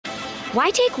Why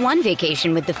take one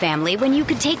vacation with the family when you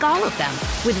could take all of them?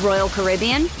 With Royal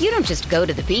Caribbean, you don't just go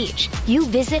to the beach. You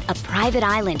visit a private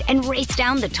island and race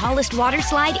down the tallest water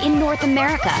slide in North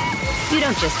America. You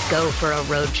don't just go for a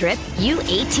road trip. You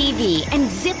ATV and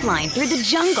zip line through the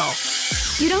jungle.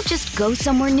 You don't just go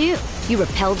somewhere new. You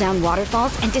rappel down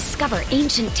waterfalls and discover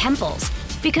ancient temples.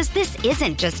 Because this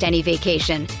isn't just any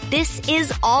vacation. This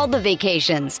is all the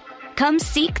vacations. Come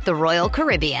seek the Royal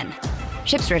Caribbean.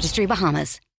 Ships Registry,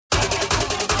 Bahamas.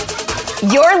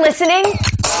 You're listening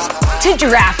to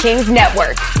DraftKings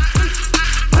Network.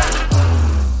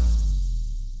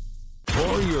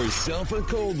 Pour yourself a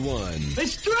cold one.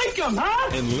 Let's drink them, huh?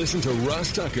 And listen to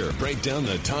Ross Tucker break down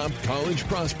the top college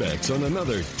prospects on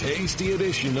another tasty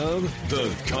edition of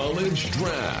The College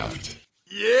Draft.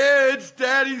 Yeah, it's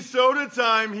Daddy Soda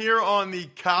time here on the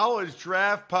College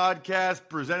Draft Podcast,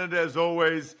 presented as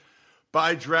always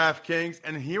by DraftKings.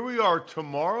 And here we are.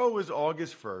 Tomorrow is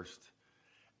August 1st.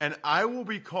 And I will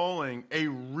be calling a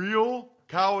real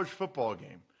college football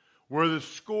game where the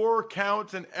score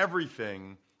counts and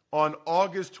everything on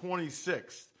August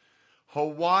 26th.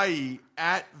 Hawaii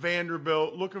at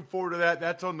Vanderbilt. Looking forward to that.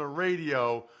 That's on the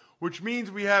radio, which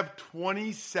means we have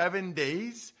 27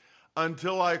 days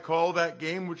until I call that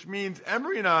game, which means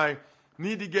Emory and I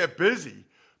need to get busy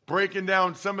breaking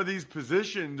down some of these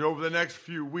positions over the next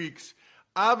few weeks.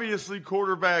 Obviously,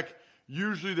 quarterback,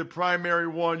 usually the primary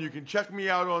one. You can check me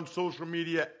out on social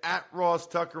media at Ross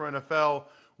Tucker NFL.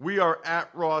 We are at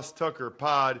Ross Tucker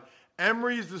Pod.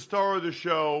 Emory's the star of the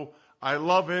show. I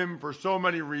love him for so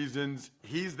many reasons.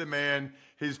 He's the man.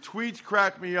 His tweets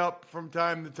crack me up from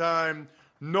time to time.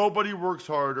 Nobody works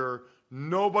harder.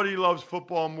 Nobody loves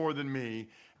football more than me.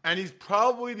 And he's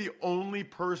probably the only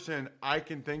person I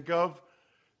can think of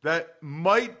that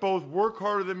might both work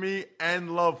harder than me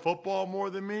and love football more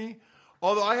than me.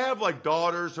 Although I have like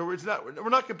daughters, so we're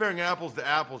not comparing apples to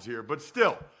apples here, but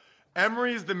still,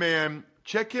 Emory is the man.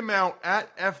 Check him out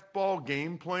at FBall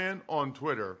Game Plan on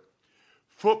Twitter,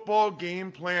 Football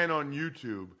Game Plan on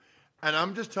YouTube. And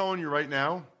I'm just telling you right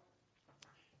now,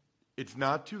 it's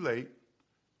not too late.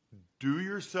 Do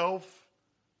yourself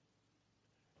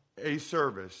a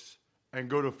service and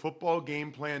go to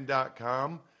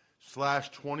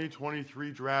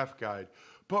footballgameplan.com/2023 draft guide.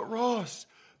 But Ross,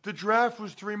 the draft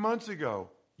was 3 months ago.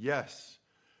 Yes,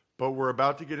 but we're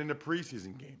about to get into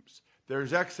preseason games.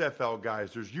 There's XFL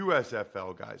guys. There's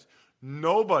USFL guys.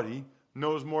 Nobody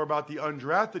knows more about the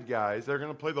undrafted guys. They're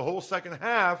going to play the whole second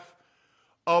half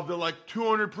of the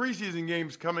 200 preseason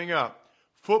games coming up.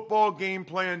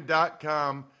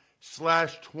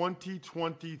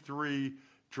 Footballgameplan.com/2023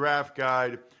 draft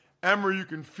guide. Emory, you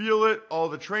can feel it. All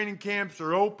the training camps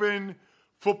are open.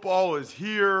 Football is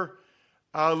here.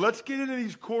 Let's get into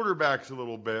these quarterbacks a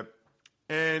little bit.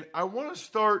 And I want to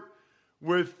start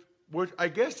with what I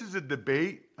guess is a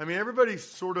debate. I mean, everybody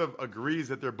sort of agrees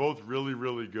that they're both really,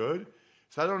 really good.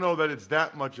 So I don't know that it's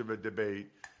that much of a debate.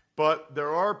 But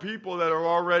there are people that are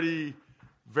already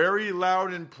very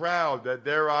loud and proud that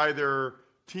they're either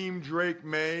Team Drake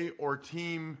May or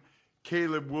Team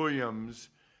Caleb Williams.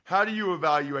 How do you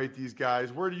evaluate these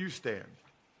guys? Where do you stand?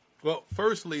 Well,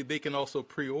 firstly, they can also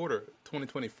pre-order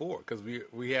 2024 because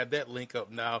we have that link up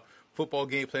now,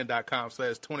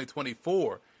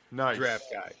 footballgameplan.com/2024 nice. Draft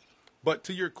guide. But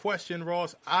to your question,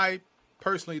 Ross, I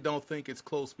personally don't think it's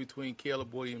close between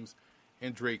Caleb Williams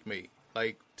and Drake May.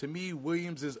 To me,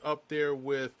 Williams is up there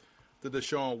with the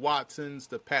Deshaun Watsons,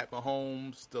 the Pat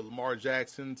Mahomes, the Lamar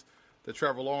Jacksons, the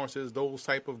Trevor Lawrences, those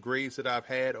type of grades that I've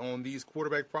had on these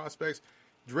quarterback prospects.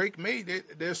 Drake May,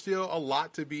 there's still a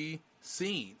lot to be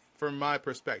seen from my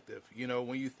perspective. You know,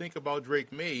 when you think about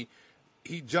Drake May,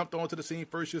 he jumped onto the scene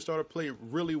first year, started playing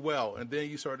really well, and then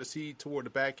you started to see toward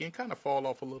the back end kind of fall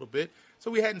off a little bit.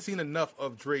 So we hadn't seen enough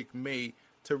of Drake May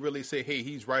to really say, hey,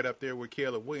 he's right up there with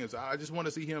Caleb Williams. I just want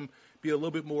to see him be a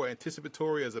little bit more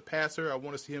anticipatory as a passer. I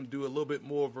want to see him do a little bit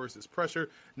more versus pressure,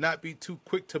 not be too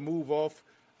quick to move off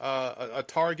a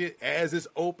target as it's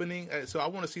opening. So I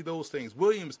want to see those things.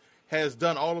 Williams has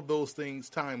done all of those things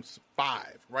times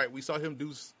 5, right? We saw him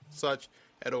do such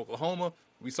at Oklahoma.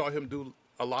 We saw him do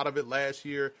a lot of it last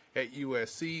year at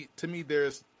USC. To me,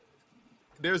 there's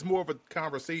more of a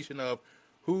conversation of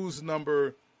who's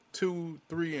number 2,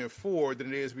 3, and 4 than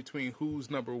it is between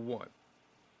who's number 1.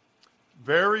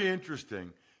 Very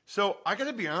interesting. So I got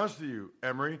to be honest with you,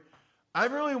 Emory. I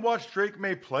haven't really watched Drake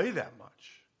May play that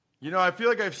much. You know, I feel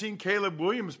like I've seen Caleb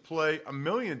Williams play a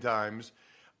million times.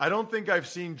 I don't think I've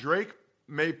seen Drake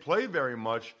May play very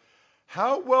much.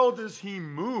 How well does he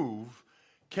move?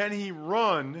 Can he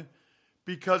run?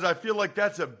 Because I feel like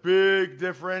that's a big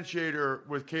differentiator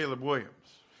with Caleb Williams.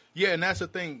 Yeah, and that's the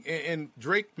thing. And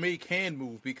Drake May can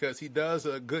move because he does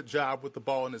a good job with the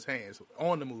ball in his hands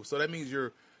on the move. So that means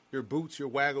your boots, your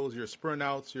waggles, your sprint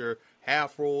outs, your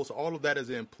half rolls, all of that is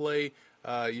in play.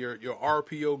 Your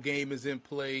RPO game is in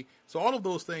play. So all of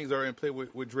those things are in play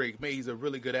with Drake May. He's a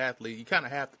really good athlete. You kind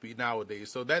of have to be nowadays.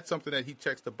 So that's something that he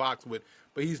checks the box with.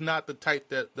 But he's not the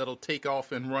type that'll take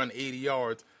off and run 80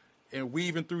 yards and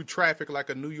weaving through traffic like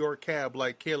a New York cab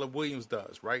like Caleb Williams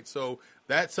does, right? So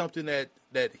that's something that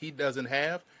he doesn't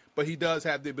have, but he does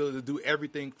have the ability to do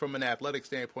everything from an athletic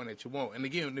standpoint that you want. And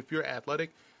again, if you're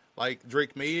athletic like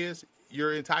Drake May is,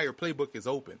 your entire playbook is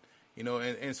open,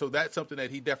 and so that's something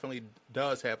that he definitely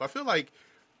does have. I feel like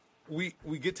we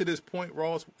get to this point,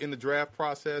 Ross, in the draft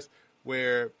process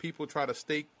where people try to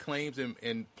stake claims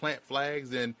and plant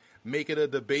flags and make it a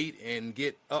debate and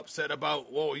get upset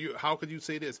about, whoa, how could you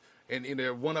say this? And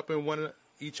they're one up in one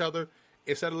each other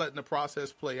instead of letting the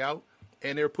process play out.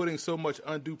 And they're putting so much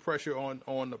undue pressure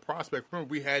on the prospect. Remember,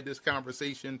 we had this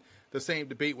conversation, the same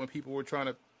debate when people were trying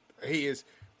to, hey,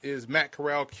 is Matt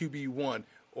Corral QB1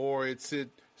 or it's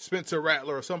Spencer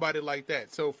Rattler or somebody like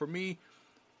that. So for me,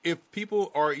 if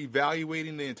people are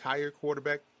evaluating the entire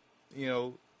quarterback,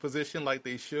 position like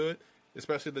they should,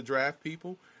 especially the draft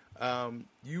people,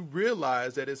 you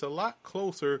realize that it's a lot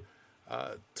closer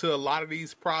to a lot of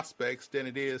these prospects than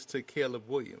it is to Caleb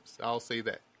Williams. I'll say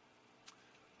that.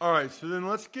 All right, so then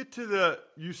let's get to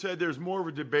you said there's more of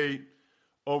a debate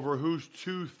over who's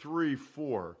 2, 3,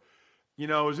 4. It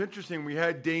was interesting. We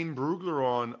had Dane Brugler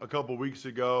on a couple weeks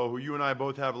ago, who you and I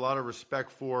both have a lot of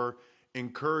respect for,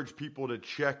 encourage people to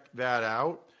check that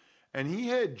out. And he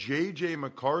had J.J.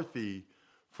 McCarthy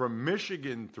from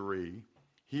Michigan 3.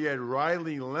 He had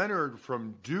Riley Leonard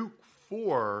from Duke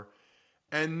 4.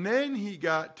 And then he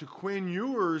got to Quinn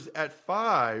Ewers at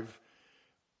 5,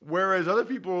 whereas other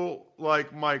people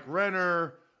like Mike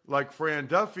Renner, like Fran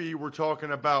Duffy, were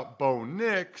talking about Bo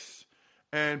Nix,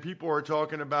 and people are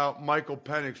talking about Michael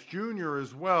Penix Jr.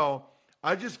 as well.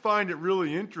 I just find it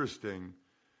really interesting,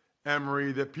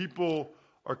 Emory, that people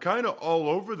are kind of all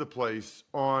over the place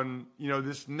on,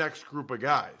 this next group of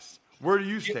guys. Where do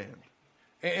you stand?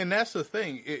 And that's the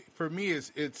thing. For me,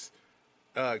 it's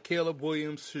Caleb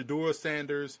Williams, Shedeur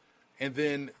Sanders, and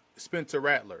then Spencer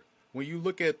Rattler. When you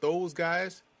look at those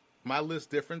guys, my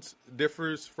list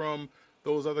differs from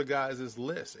those other guys'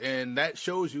 list. And that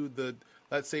shows you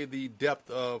let's say the depth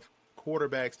of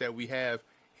quarterbacks that we have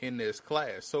in this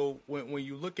class. So when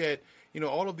you look at,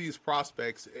 all of these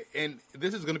prospects, and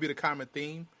this is going to be the common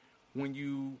theme when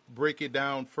you break it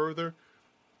down further,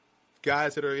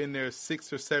 guys that are in their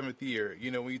 6th or 7th year.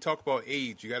 When you talk about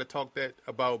age, you got to talk that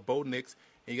about Bo Nix,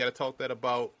 and you got to talk that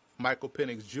about Michael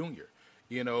Penix Jr.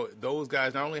 Those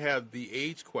guys not only have the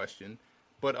age question,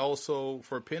 but also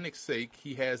for Penix's sake,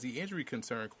 he has the injury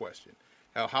concern question.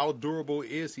 How durable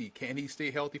is he? Can he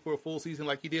stay healthy for a full season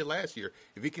like he did last year?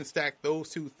 If he can stack those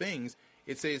two things,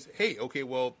 it says, hey, okay,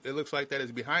 well, it looks like that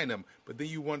is behind him. But then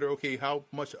you wonder, okay, how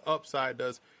much upside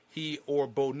does he or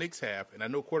Bo Nix have? And I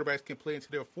know quarterbacks can play until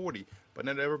they're 40, but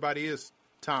not everybody is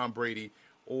Tom Brady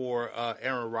or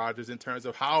Aaron Rodgers in terms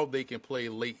of how they can play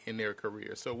late in their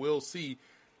career. So we'll see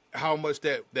how much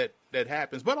that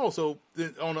happens. But also,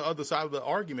 on the other side of the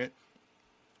argument,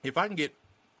 if I can get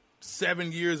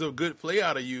 7 years of good play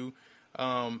out of you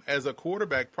as a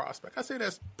quarterback prospect, I say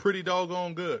that's pretty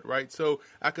doggone good, right? So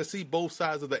I could see both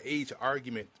sides of the age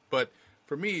argument. But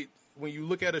for me, when you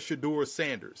look at a Shedeur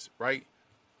Sanders, right,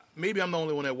 maybe I'm the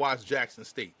only one that watched Jackson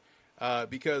State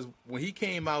because when he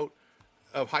came out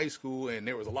of high school and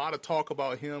there was a lot of talk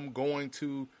about him going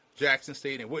to Jackson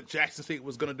State and what Jackson State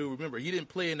was going to do. Remember, he didn't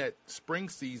play in that spring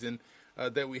season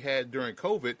that we had during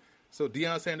COVID. So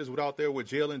Deion Sanders went out there with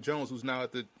Jalen Jones, who's now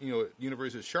at the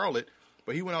University of Charlotte.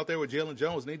 But he went out there with Jalen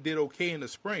Jones, and they did okay in the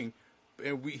spring.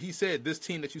 And he said this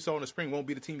team that you saw in the spring won't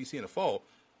be the team you see in the fall.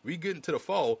 We get into the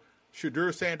fall,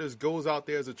 Shedeur Sanders goes out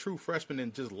there as a true freshman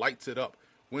and just lights it up.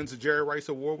 Wins the Jerry Rice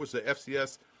Award, which is the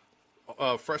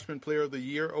FCS Freshman Player of the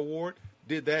Year award.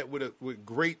 Did that with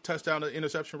great touchdown to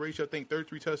interception ratio. I think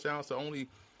 33 touchdowns to only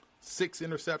 6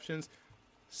 interceptions.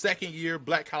 Second year,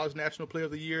 Black College National Player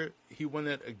of the Year. He won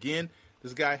that again.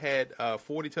 This guy had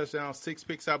 40 touchdowns, 6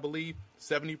 picks, I believe,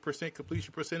 70%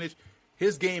 completion percentage.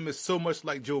 His game is so much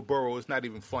like Joe Burrow, it's not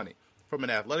even funny. From an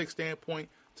athletic standpoint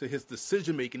to his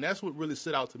decision-making, that's what really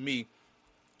stood out to me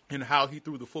in how he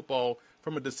threw the football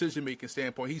from a decision-making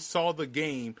standpoint. He saw the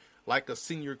game like a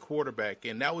senior quarterback,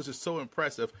 and that was just so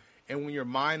impressive. And when your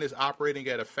mind is operating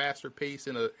at a faster pace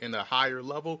in a higher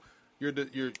level,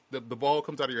 the ball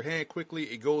comes out of your hand quickly.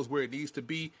 It goes where it needs to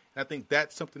be. And I think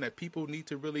that's something that people need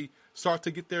to really start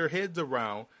to get their heads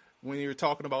around when you're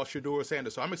talking about Shedeur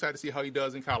Sanders. So I'm excited to see how he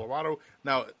does in Colorado.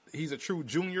 Now, he's a true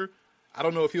junior. I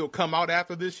don't know if he'll come out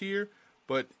after this year,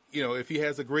 but, if he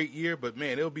has a great year. But,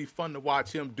 man, it'll be fun to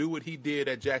watch him do what he did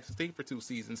at Jackson State for 2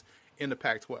 seasons in the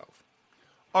Pac-12.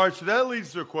 All right, so that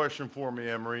leads to a question for me,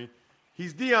 Emory.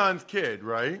 He's Deion's kid,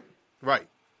 right? Right.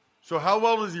 So how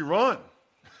well does he run?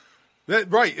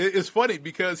 Right. It's funny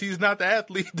because he's not the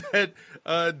athlete that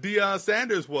Shedeur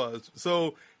Sanders was.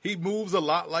 So he moves a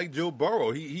lot like Joe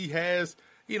Burrow. He has,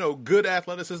 good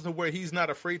athleticism where he's not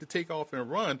afraid to take off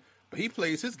and run, but he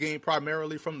plays his game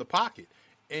primarily from the pocket.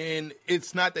 And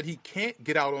it's not that he can't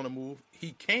get out on a move.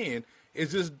 He can.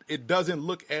 It's just it doesn't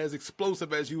look as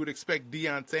explosive as you would expect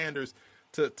Shedeur Sanders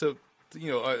a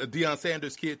Shedeur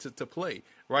Sanders kid to play,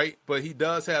 right? But he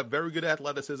does have very good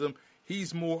athleticism.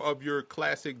 He's more of your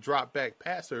classic drop back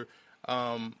passer,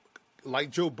 like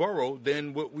Joe Burrow,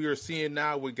 than what we are seeing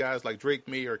now with guys like Drake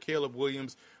May or Caleb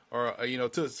Williams, or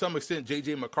to some extent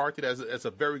J.J. McCarthy as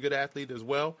a very good athlete as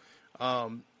well.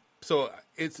 So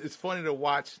it's funny to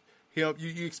watch him.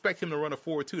 You expect him to run a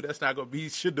 4.2. That's not going to be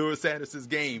Shedeur Sanders'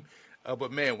 game.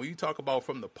 But man, when you talk about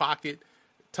from the pocket,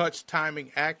 touch,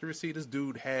 timing, accuracy, this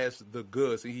dude has the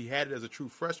goods. And he had it as a true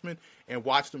freshman, and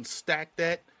watched him stack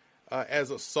that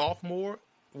as a sophomore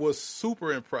was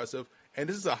super impressive. And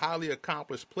this is a highly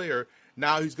accomplished player.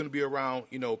 Now he's going to be around,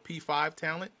 P5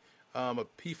 talent, a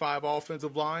P5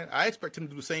 offensive line. I expect him to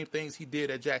do the same things he did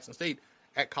at Jackson State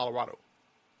at Colorado.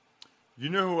 You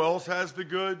know who else has the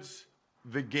goods?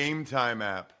 The Game Time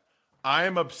app. I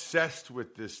am obsessed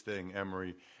with this thing,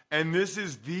 Emory. And this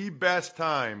is the best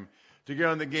time to get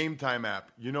on the Game Time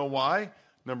app. You know why?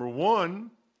 Number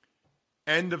one,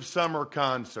 end of summer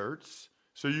concerts.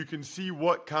 So you can see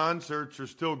what concerts are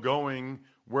still going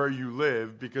where you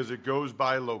live because it goes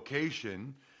by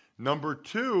location. Number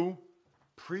two,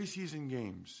 preseason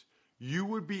games. You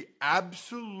would be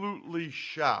absolutely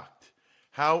shocked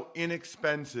how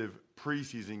inexpensive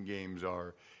preseason games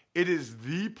are. It is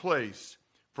the place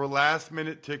for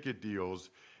last-minute ticket deals.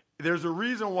 There's a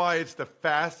reason why it's the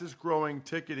fastest-growing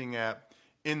ticketing app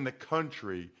in the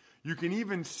country. You can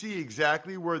even see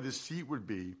exactly where the seat would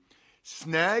be.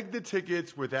 Snag the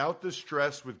tickets without the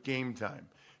stress with Game Time.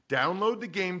 Download the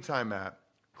Game Time app,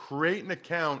 create an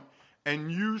account,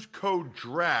 and use code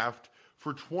DRAFT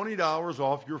for $20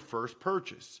 off your first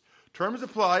purchase. Terms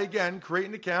apply. Again, create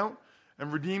an account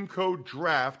and redeem code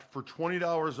DRAFT for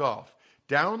 $20 off.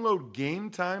 Download Game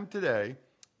Time today.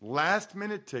 Last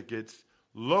minute tickets,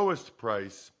 lowest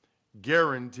price,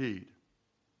 guaranteed.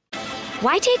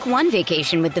 Why take one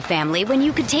vacation with the family when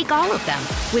you could take all of them?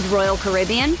 With Royal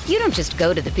Caribbean, you don't just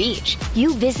go to the beach.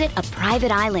 You visit a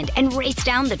private island and race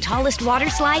down the tallest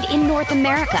water slide in North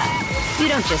America. You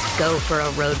don't just go for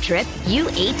a road trip. You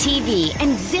ATV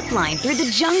and zip line through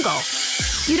the jungle.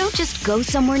 You don't just go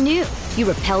somewhere new.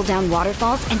 You rappel down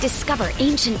waterfalls and discover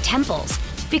ancient temples.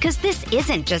 Because this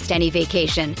isn't just any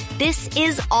vacation. This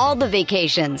is all the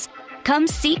vacations. Come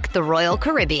seek the Royal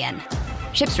Caribbean.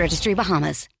 Ships Registry,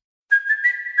 Bahamas.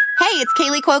 Hey, it's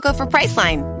Kaylee Cuoco for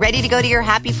Priceline. Ready to go to your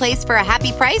happy place for a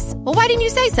happy price? Well, why didn't you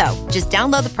say so? Just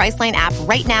download the Priceline app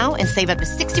right now and save up to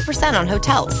 60% on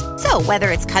hotels. So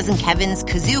whether it's Cousin Kevin's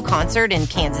Kazoo Concert in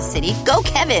Kansas City, go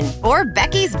Kevin, or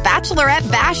Becky's Bachelorette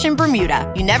Bash in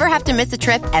Bermuda, you never have to miss a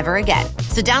trip ever again.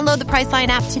 So download the Priceline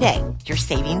app today. Your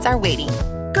savings are waiting.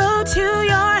 Go to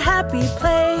your happy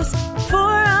place for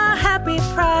a happy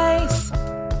price.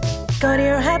 Go to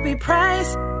your happy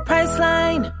price,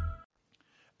 Priceline.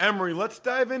 Emory, let's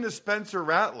dive into Spencer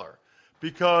Rattler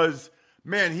because,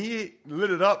 man, he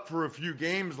lit it up for a few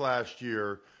games last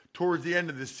year towards the end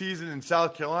of the season in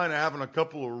South Carolina, having a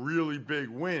couple of really big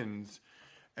wins.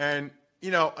 And,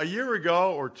 a year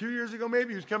ago or 2 years ago, maybe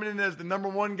he was coming in as the number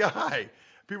one guy.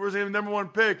 People were saying the number one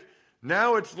pick.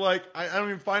 Now it's like I don't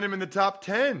even find him in the top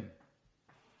 10.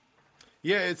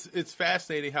 Yeah, it's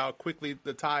fascinating how quickly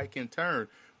the tide can turn.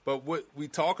 But what we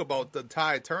talk about the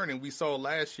tide turning, we saw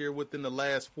last year within the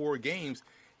last 4 games,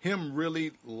 him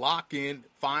really lock in,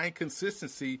 find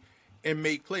consistency, and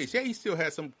make plays. Yeah, he still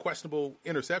had some questionable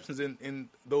interceptions in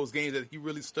those games that he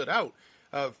really stood out.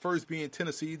 First being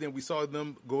Tennessee, then we saw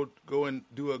them go and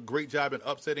do a great job in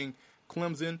upsetting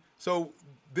Clemson. So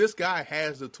this guy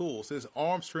has the tools. His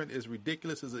arm strength is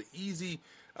ridiculous. It's an easy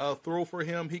throw for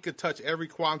him. He could touch every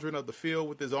quadrant of the field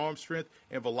with his arm strength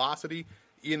and velocity.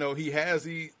 He has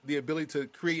the ability to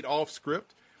create off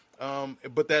script,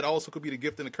 but that also could be the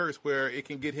gift and the curse where it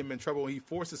can get him in trouble when he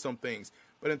forces some things.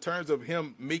 But in terms of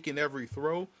him making every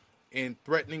throw and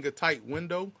threatening a tight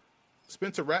window,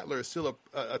 Spencer Rattler is still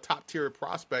a top-tier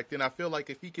prospect, and I feel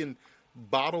like if he can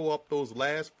bottle up those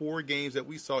last 4 games that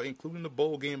we saw, including the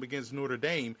bowl game against Notre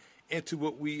Dame, into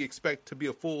what we expect to be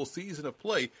a full season of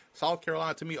play. South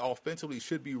Carolina, to me, offensively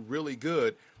should be really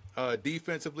good.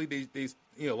 Defensively, they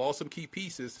lost some key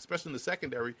pieces, especially in the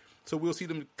secondary. So we'll see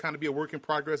them kind of be a work in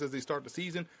progress as they start the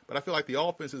season. But I feel like the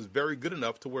offense is very good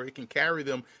enough to where it can carry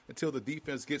them until the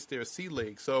defense gets their sea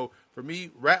legs. So for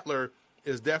me, Rattler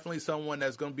is definitely someone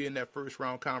that's going to be in that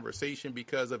first-round conversation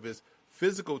because of his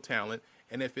physical talent.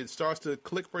 And if it starts to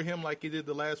click for him like he did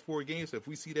the last 4 games, if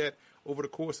we see that over the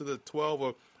course of the 12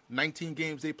 or 19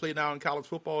 games they play now in college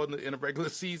football in a regular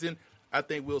season, I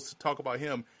think we'll talk about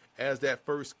him as that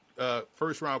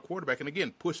first-round quarterback. And,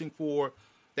 again, pushing for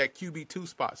that QB2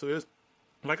 spot. So,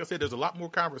 like I said, there's a lot more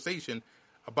conversation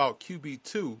about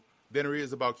QB2 than there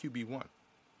is about QB1.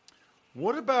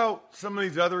 What about some of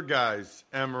these other guys,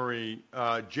 Emory?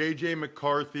 J.J.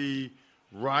 McCarthy,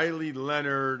 Riley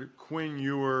Leonard, Quinn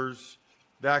Ewers,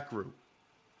 that group.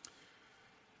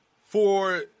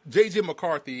 For J.J.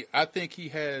 McCarthy, I think he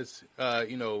has,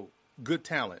 good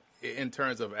talent in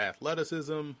terms of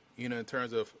athleticism, in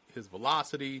terms of his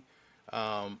velocity.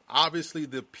 Obviously,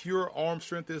 the pure arm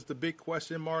strength is the big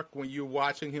question mark when you're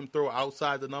watching him throw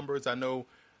outside the numbers. I know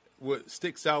what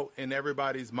sticks out in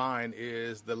everybody's mind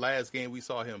is the last game we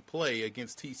saw him play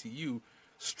against TCU,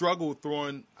 struggled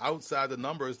throwing outside the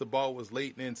numbers. The ball was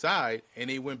late and inside, and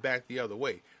he went back the other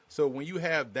way. So when you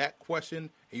have that question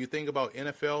and you think about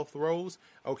NFL throws,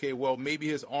 okay, well, maybe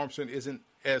his arm strength isn't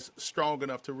as strong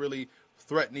enough to really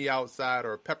threaten the outside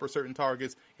or pepper certain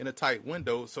targets in a tight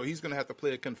window. So he's going to have to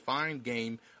play a confined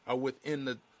game within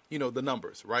the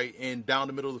numbers, right? And down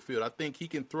the middle of the field. I think he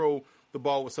can throw the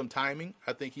ball with some timing.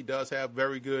 I think he does have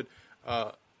very good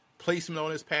placement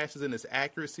on his passes and his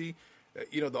accuracy.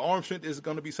 The arm strength is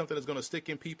going to be something that's going to stick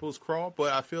in people's craw,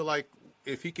 but I feel like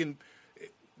if he can,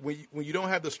 when you don't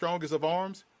have the strongest of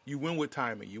arms, you win with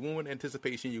timing, you win with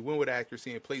anticipation, you win with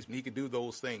accuracy and placement. He can do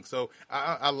those things. So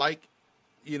I like,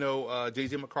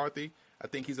 J.J. McCarthy. I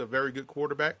think he's a very good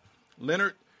quarterback.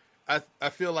 Leonard, I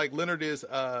feel like Leonard is,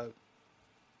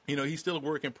 he's still a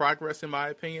work in progress in my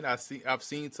opinion. I've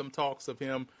seen some talks of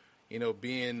him,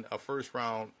 being a first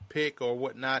round pick or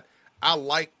whatnot. I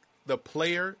like the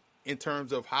player in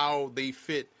terms of how they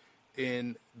fit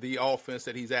in the offense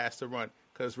that he's asked to run.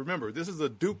 Because remember, this is a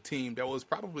Duke team that was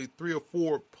probably 3 or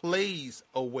 4 plays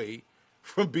away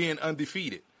from being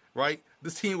undefeated, right?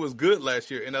 This team was good last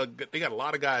year, and they got a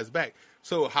lot of guys back.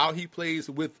 So how he plays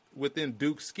within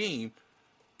Duke's scheme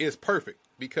is perfect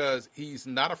because he's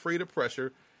not afraid of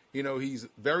pressure. He's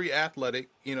very athletic.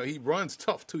 He runs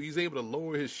tough, too. He's able to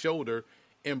lower his shoulder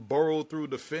and burrow through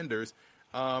defenders,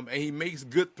 and he makes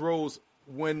good throws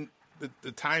when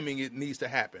the timing it needs to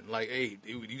happen. Like, hey,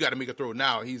 you got to make a throw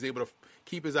now. He's able to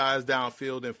keep his eyes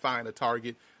downfield and find a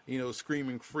target,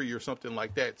 screaming free or something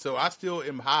like that. So I still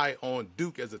am high on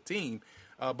Duke as a team,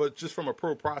 but just from a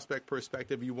pro prospect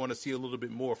perspective, you want to see a little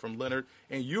bit more from Leonard.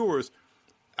 And Ewers,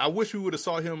 I wish we would have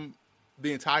saw him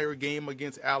the entire game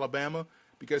against Alabama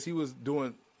because he was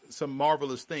doing some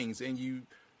marvelous things. And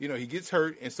he gets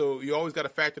hurt, and so you always got to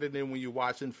factor that in when you're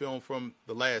watching film from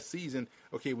the last season.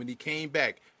 Okay, when he came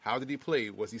back, how did he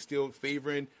play? Was he still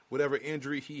favoring whatever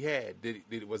injury he had?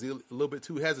 Was he a little bit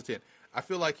too hesitant? I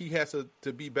feel like he has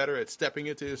to be better at stepping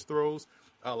into his throws.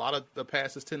 A lot of the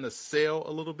passes tend to sail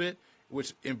a little bit,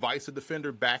 which invites the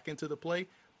defender back into the play.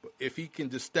 But if he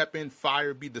can just step in,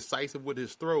 fire, be decisive with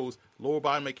his throws, lower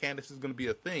body mechanics is going to be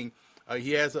a thing.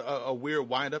 He has a weird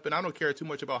windup, and I don't care too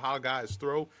much about how guys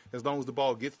throw as long as the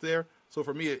ball gets there. So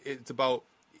for me, it's about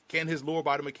can his lower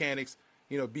body mechanics,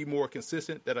 be more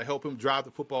consistent that'll help him drive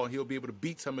the football, and he'll be able to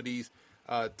beat some of these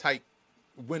tight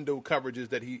window coverages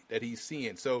that he's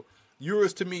seeing. So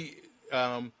Ewers, to me,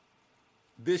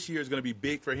 this year is going to be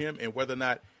big for him, and whether or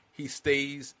not he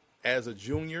stays as a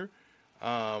junior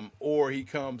or he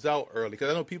comes out early, because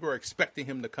I know people are expecting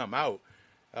him to come out.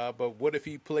 But what if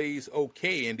he plays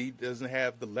okay and he doesn't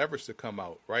have the leverage to come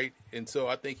out, right? And so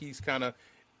I think he's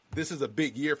this is a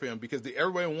big year for him because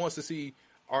everybody wants to see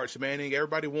Arch Manning.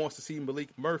 Everybody wants to see Malik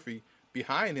Murphy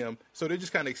behind him. So they're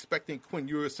just kind of expecting Quinn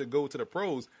Ewers to go to the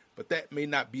pros, but that may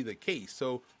not be the case.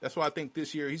 So that's why I think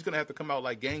this year he's going to have to come out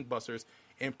like gangbusters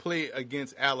and play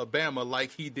against Alabama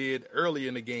like he did early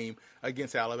in the game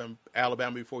against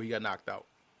Alabama before he got knocked out.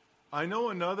 I know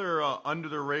another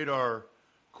under-the-radar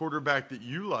quarterback that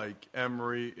you like,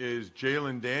 Emory, is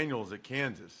Jalen Daniels at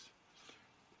Kansas.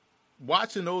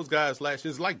 Watching those guys last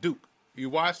year is like Duke. You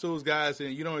watch those guys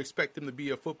and you don't expect them to be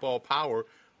a football power,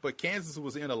 but Kansas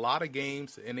was in a lot of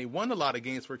games and they won a lot of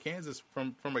games for Kansas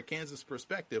from a Kansas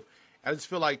perspective. I just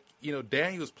feel like,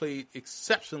 Daniels played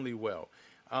exceptionally well.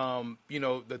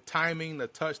 The timing, the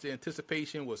touch, the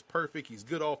anticipation was perfect. He's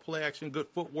good off play action, good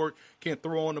footwork, can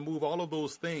throw on the move, all of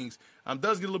those things.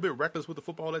 Does get a little bit reckless with the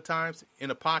football at times in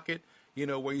a pocket,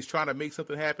 where he's trying to make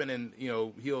something happen and,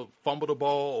 he'll fumble the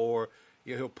ball or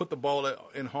he'll put the ball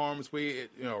in harm's way,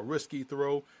 a risky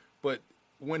throw. But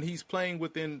when he's playing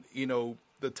within,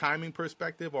 the timing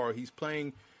perspective or he's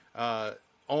playing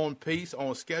on pace,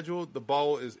 on schedule, the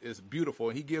ball is beautiful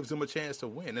and he gives them a chance to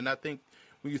win. And I think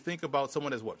when you think about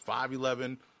someone that's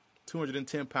 5'11",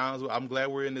 210 pounds, I'm glad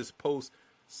we're in this post,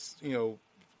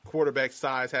 quarterback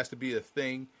size has to be a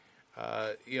thing,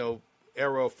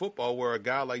 era of football where a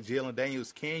guy like Jalen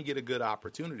Daniels can get a good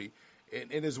opportunity.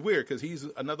 And it's weird because he's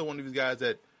another one of these guys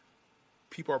that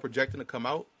people are projecting to come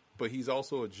out, but he's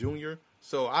also a junior.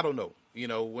 So I don't know.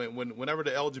 Whenever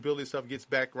the eligibility stuff gets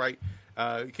back right,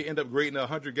 you can end up grading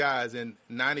 100 guys and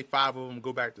 95 of them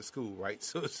go back to school, right?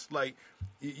 So it's like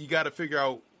you got to figure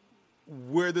out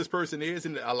where this person is,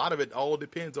 and a lot of it all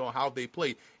depends on how they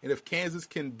play. And if Kansas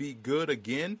can be good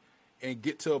again and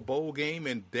get to a bowl game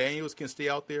and Daniels can stay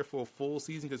out there for a full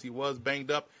season because he was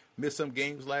banged up, missed some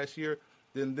games last year,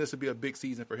 then this would be a big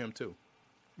season for him too.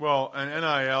 Well, and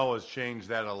NIL has changed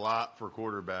that a lot for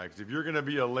quarterbacks. If you're going to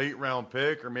be a late-round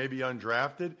pick or maybe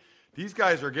undrafted, these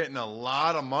guys are getting a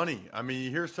lot of money. I mean,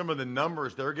 you hear some of the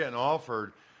numbers they're getting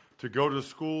offered to go to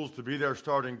schools to be their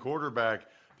starting quarterback.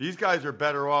 These guys are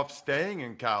better off staying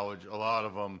in college, a lot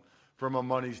of them, from a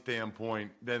money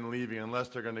standpoint than leaving unless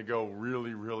they're going to go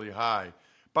really, really high.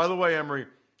 By the way, Emory,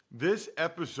 this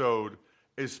episode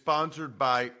is sponsored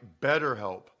by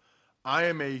BetterHelp. I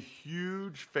am a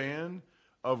huge fan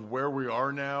of where we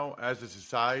are now as a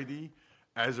society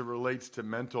as it relates to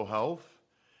mental health.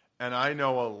 And I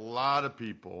know a lot of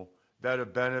people that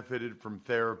have benefited from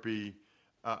therapy.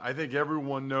 I think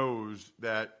everyone knows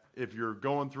that if you're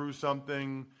going through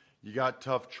something, you got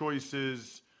tough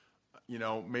choices,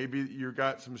 maybe you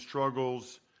got some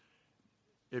struggles.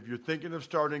 If you're thinking of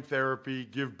starting therapy,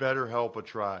 give BetterHelp a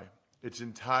try. It's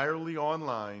entirely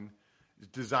online.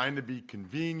 It's designed to be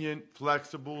convenient,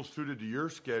 flexible, suited to your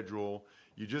schedule.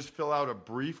 You just fill out a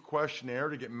brief questionnaire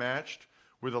to get matched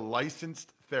with a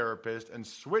licensed therapist and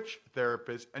switch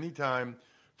therapists anytime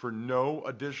for no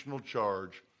additional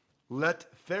charge. Let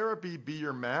therapy be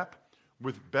your map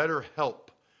with BetterHelp.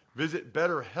 Visit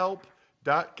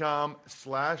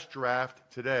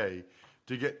BetterHelp.com/draft today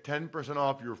to get 10%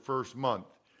 off your first month.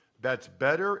 That's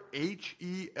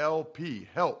BetterHelp,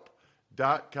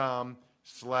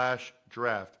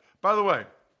 help.com/draft. By the way,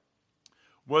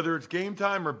 whether it's Game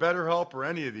Time or BetterHelp or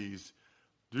any of these,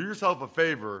 do yourself a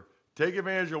favor. Take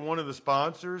advantage of one of the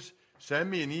sponsors.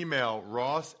 Send me an email,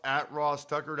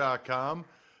 ross@rosstucker.com,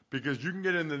 because you can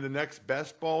get into the next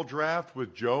best ball draft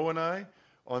with Joe and I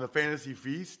on the Fantasy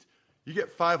Feast. You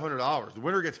get $500. The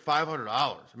winner gets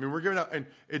 $500. I mean, we're giving out, and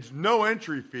it's no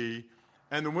entry fee,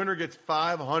 and the winner gets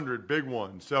 $500, big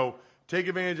one. So take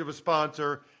advantage of a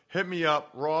sponsor. Hit me up,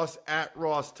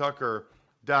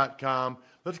 ross@rosstucker.com.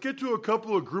 Let's get to a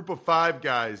couple of group of five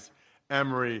guys,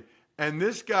 Emory. And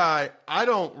this guy, I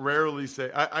rarely say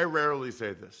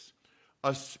this,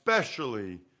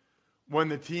 especially when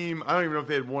the team, I don't even know if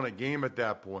they had won a game at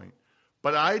that point.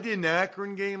 But I did an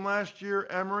Akron game last year,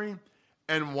 Emory,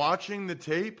 and watching the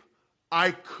tape,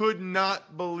 I could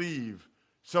not believe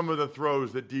some of the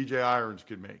throws that DJ Irons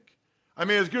could make. I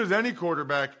mean, as good as any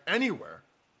quarterback anywhere.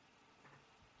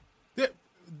 Yeah,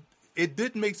 it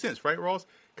didn't make sense, right, Ross?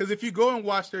 Because if you go and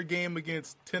watch their game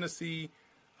against Tennessee,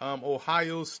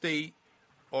 Ohio State,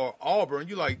 or Auburn,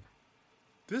 you're like,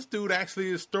 this dude actually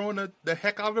is throwing the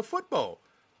heck out of the football.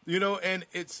 And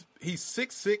he's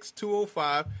 6'6",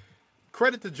 205.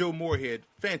 Credit to Joe Moorhead.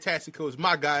 Fantastic coach.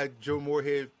 My guy, Joe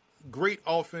Moorhead, great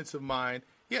offensive mind.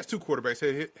 He has two quarterbacks.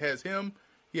 He has him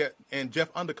and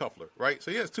Jeff Undercuffler, right?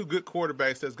 So he has two good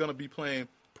quarterbacks that's going to be playing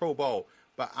pro ball.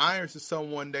 But Irons is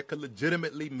someone that could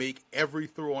legitimately make every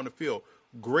throw on the field.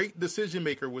 Great decision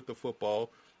maker with the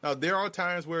football. Now, there are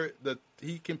times where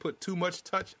he can put too much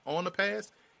touch on the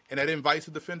pass, and that invites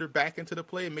the defender back into the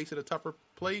play and makes it a tougher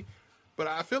play. But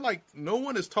I feel like no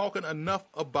one is talking enough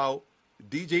about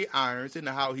DJ Irons and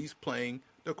how he's playing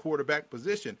the quarterback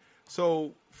position.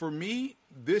 So for me,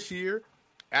 this year,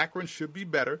 Akron should be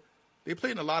better. They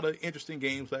played in a lot of interesting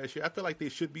games last year. I feel like they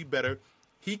should be better.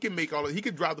 He can he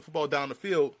could drive the football down the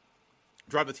field,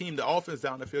 drive the offense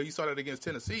down the field. You saw that against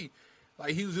Tennessee.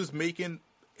 Like, he was just making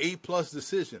A-plus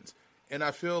decisions. And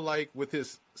I feel like with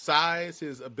his size,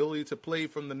 his ability to play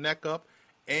from the neck up,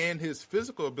 and his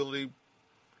physical ability,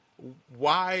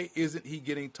 why isn't he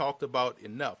getting talked about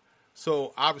enough?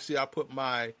 So obviously I put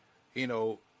my,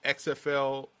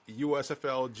 XFL,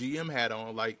 USFL GM hat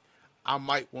on. Like, I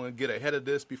might want to get ahead of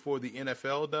this before the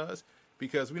NFL does,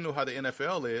 because we know how the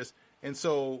NFL is. And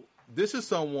so this is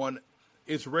someone,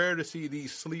 it's rare to see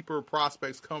these sleeper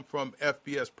prospects come from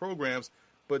FBS programs,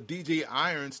 but DJ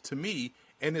Irons, to me,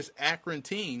 and this Akron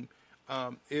team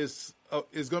is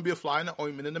going to be a fly in the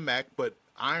ointment in the MAC, but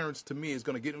Irons, to me, is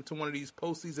going to get him to one of these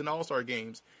postseason All-Star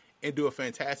games and do a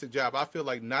fantastic job. I feel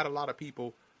like not a lot of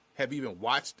people have even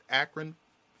watched Akron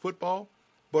football,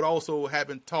 but also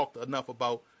haven't talked enough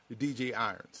about the DJ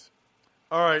Irons.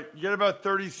 All right, you got about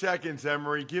 30 seconds,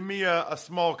 Emory. Give me a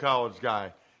small college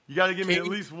guy. You got to give me at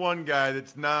least one guy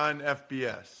that's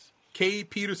non-FBS. Cade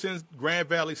Peterson's Grand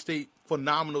Valley State,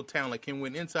 phenomenal talent, can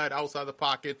win inside, outside the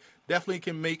pocket, definitely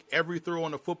can make every throw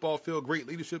on the football field, great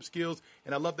leadership skills,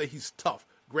 and I love that he's tough.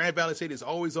 Grand Valley State is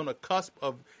always on the cusp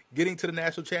of getting to the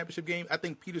national championship game. I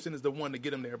think Peterson is the one to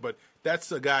get him there, but that's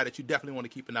a guy that you definitely want to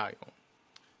keep an eye on.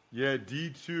 Yeah,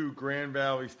 D2 Grand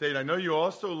Valley State. I know you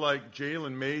also like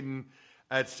Jalen Maiden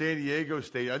at San Diego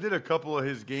State. I did a couple of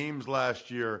his games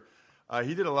last year.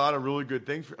 He did a lot of really good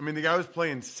things. The guy was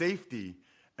playing safety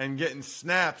and getting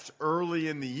snaps early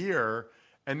in the year,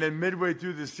 and then midway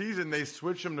through the season they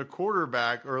switched him to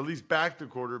quarterback, or at least back to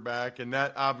quarterback, and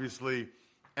that obviously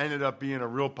ended up being a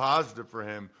real positive for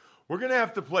him. We're going to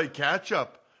have to play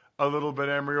catch-up a little bit,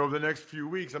 Emory, over the next few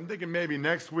weeks. I'm thinking maybe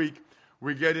next week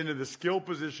we get into the skill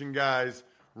position guys,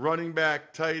 running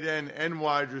back, tight end, and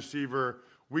wide receiver.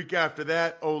 Week after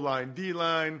that, O-line,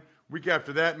 D-line. Week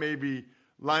after that, maybe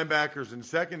linebackers and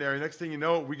secondary. Next thing you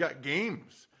know, we got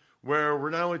games where we're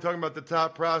not only talking about the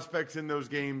top prospects in those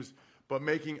games, but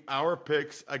making our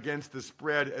picks against the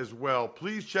spread as well.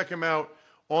 Please check him out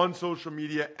on social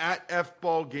media at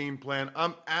FBall Game Plan.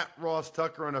 I'm at Ross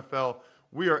Tucker NFL.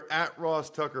 We are at Ross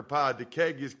Tucker Pod. The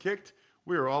keg is kicked.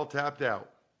 We are all tapped out.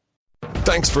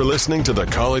 Thanks for listening to the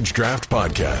College Draft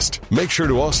Podcast. Make sure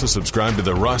to also subscribe to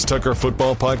the Ross Tucker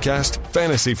Football Podcast,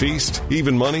 Fantasy Feast,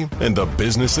 Even Money, and The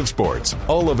Business of Sports.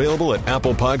 All available at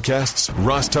Apple Podcasts,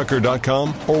 rosstucker.com,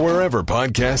 or wherever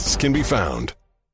podcasts can be found.